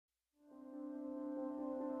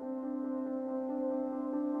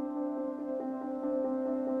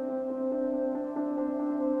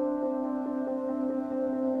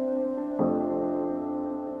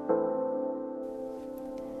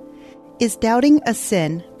Is Doubting a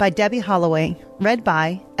Sin by Debbie Holloway, read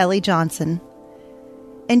by Ellie Johnson.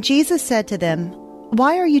 And Jesus said to them,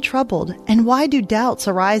 Why are you troubled, and why do doubts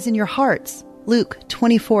arise in your hearts? Luke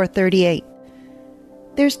 24:38.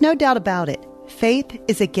 There's no doubt about it. Faith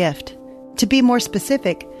is a gift. To be more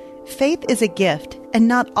specific, faith is a gift, and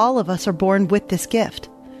not all of us are born with this gift.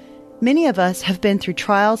 Many of us have been through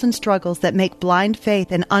trials and struggles that make blind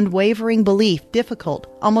faith and unwavering belief difficult,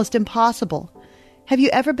 almost impossible. Have you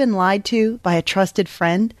ever been lied to by a trusted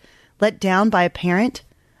friend, let down by a parent,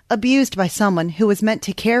 abused by someone who was meant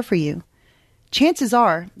to care for you? Chances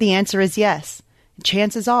are the answer is yes.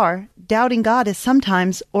 Chances are doubting God is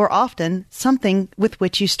sometimes or often something with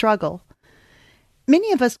which you struggle.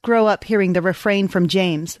 Many of us grow up hearing the refrain from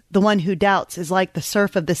James, the one who doubts is like the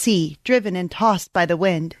surf of the sea, driven and tossed by the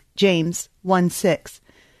wind, James 1:6.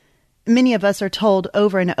 Many of us are told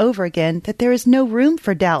over and over again that there is no room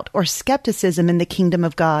for doubt or skepticism in the kingdom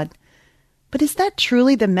of God. But is that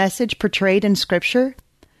truly the message portrayed in Scripture?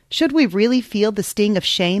 Should we really feel the sting of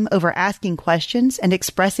shame over asking questions and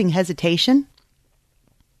expressing hesitation?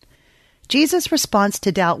 Jesus' response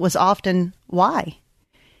to doubt was often, why?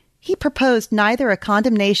 He proposed neither a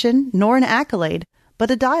condemnation nor an accolade, but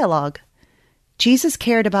a dialogue. Jesus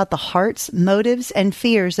cared about the hearts, motives, and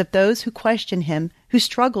fears of those who questioned him, who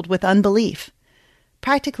struggled with unbelief.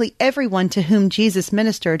 Practically everyone to whom Jesus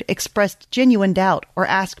ministered expressed genuine doubt or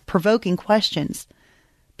asked provoking questions.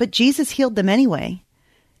 But Jesus healed them anyway.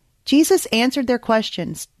 Jesus answered their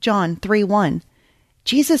questions, John 3:1.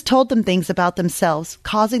 Jesus told them things about themselves,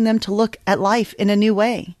 causing them to look at life in a new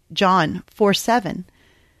way, John 4:7.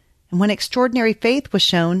 And when extraordinary faith was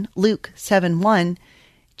shown, Luke 7:1,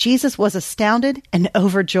 Jesus was astounded and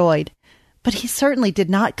overjoyed. But he certainly did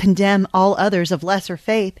not condemn all others of lesser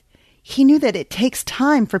faith. He knew that it takes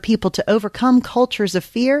time for people to overcome cultures of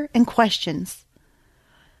fear and questions.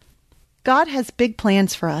 God has big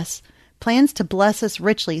plans for us, plans to bless us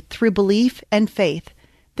richly through belief and faith.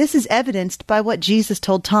 This is evidenced by what Jesus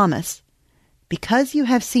told Thomas. Because you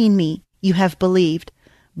have seen me, you have believed.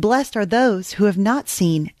 Blessed are those who have not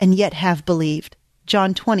seen and yet have believed.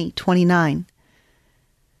 John 20:29.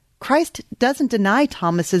 Christ doesn't deny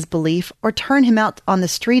Thomas's belief or turn him out on the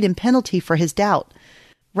street in penalty for his doubt.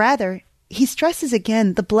 Rather, he stresses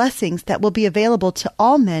again the blessings that will be available to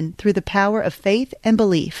all men through the power of faith and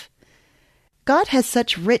belief. God has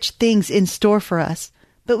such rich things in store for us,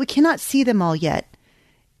 but we cannot see them all yet.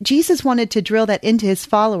 Jesus wanted to drill that into his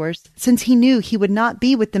followers since he knew he would not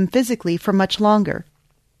be with them physically for much longer.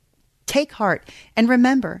 Take heart and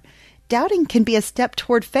remember, doubting can be a step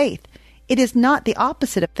toward faith. It is not the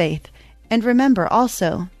opposite of faith. And remember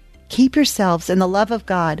also, keep yourselves in the love of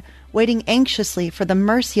God, waiting anxiously for the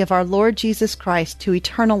mercy of our Lord Jesus Christ to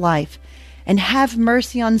eternal life, and have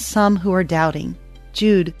mercy on some who are doubting.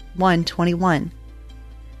 Jude 1:21.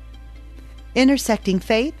 Intersecting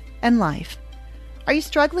faith and life. Are you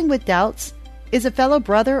struggling with doubts? Is a fellow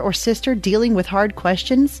brother or sister dealing with hard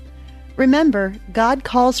questions? Remember, God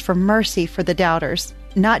calls for mercy for the doubters,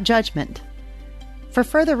 not judgment. For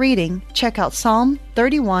further reading, check out Psalm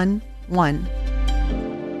 31:1.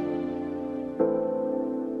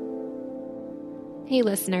 Hey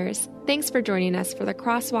listeners, thanks for joining us for the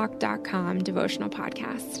Crosswalk.com devotional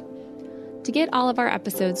podcast. To get all of our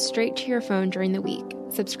episodes straight to your phone during the week,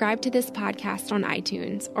 subscribe to this podcast on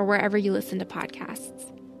iTunes or wherever you listen to podcasts.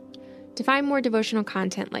 To find more devotional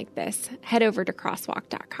content like this, head over to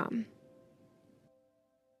Crosswalk.com.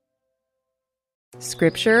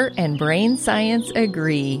 Scripture and brain science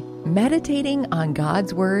agree. Meditating on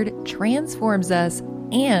God's Word transforms us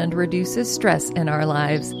and reduces stress in our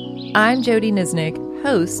lives. I'm Jody Nisnik,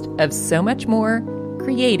 host of So Much More,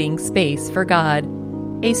 Creating Space for God,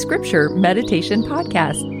 a scripture meditation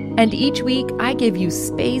podcast. And each week I give you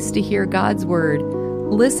space to hear God's Word,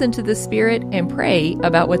 listen to the Spirit, and pray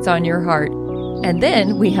about what's on your heart. And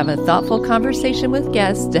then we have a thoughtful conversation with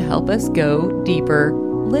guests to help us go deeper.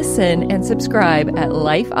 Listen and subscribe at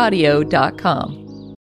lifeaudio.com.